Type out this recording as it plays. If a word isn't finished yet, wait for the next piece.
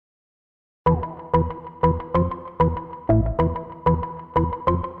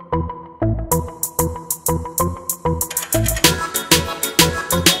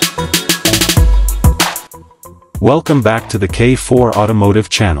Welcome back to the K4 Automotive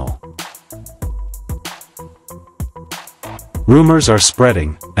channel. Rumors are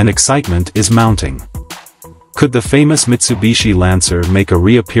spreading, and excitement is mounting. Could the famous Mitsubishi Lancer make a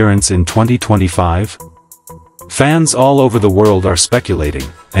reappearance in 2025? Fans all over the world are speculating,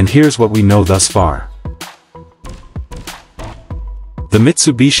 and here's what we know thus far. The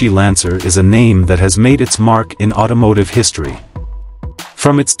Mitsubishi Lancer is a name that has made its mark in automotive history.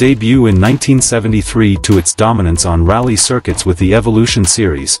 From its debut in 1973 to its dominance on rally circuits with the Evolution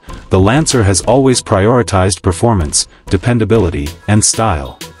series, the Lancer has always prioritized performance, dependability, and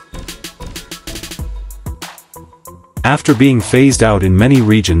style. After being phased out in many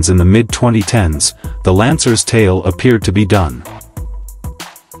regions in the mid-2010s, the Lancer's tale appeared to be done.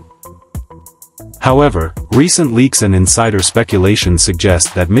 However, recent leaks and insider speculation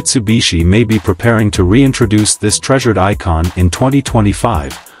suggest that Mitsubishi may be preparing to reintroduce this treasured icon in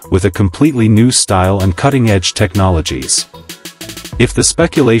 2025, with a completely new style and cutting-edge technologies. If the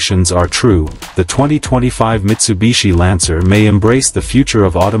speculations are true, the 2025 Mitsubishi Lancer may embrace the future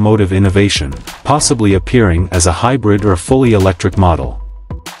of automotive innovation, possibly appearing as a hybrid or fully electric model.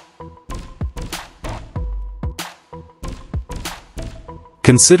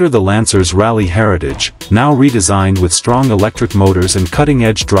 Consider the Lancer's rally heritage, now redesigned with strong electric motors and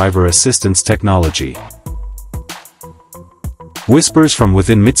cutting-edge driver assistance technology. Whispers from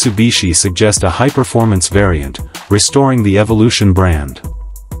within Mitsubishi suggest a high-performance variant, restoring the Evolution brand.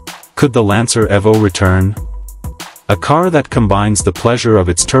 Could the Lancer Evo return? A car that combines the pleasure of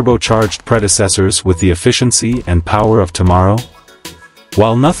its turbocharged predecessors with the efficiency and power of tomorrow?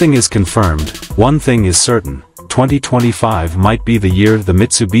 While nothing is confirmed, one thing is certain. 2025 might be the year the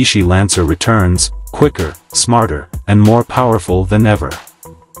Mitsubishi Lancer returns, quicker, smarter, and more powerful than ever.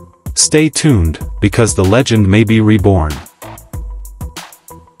 Stay tuned, because the legend may be reborn.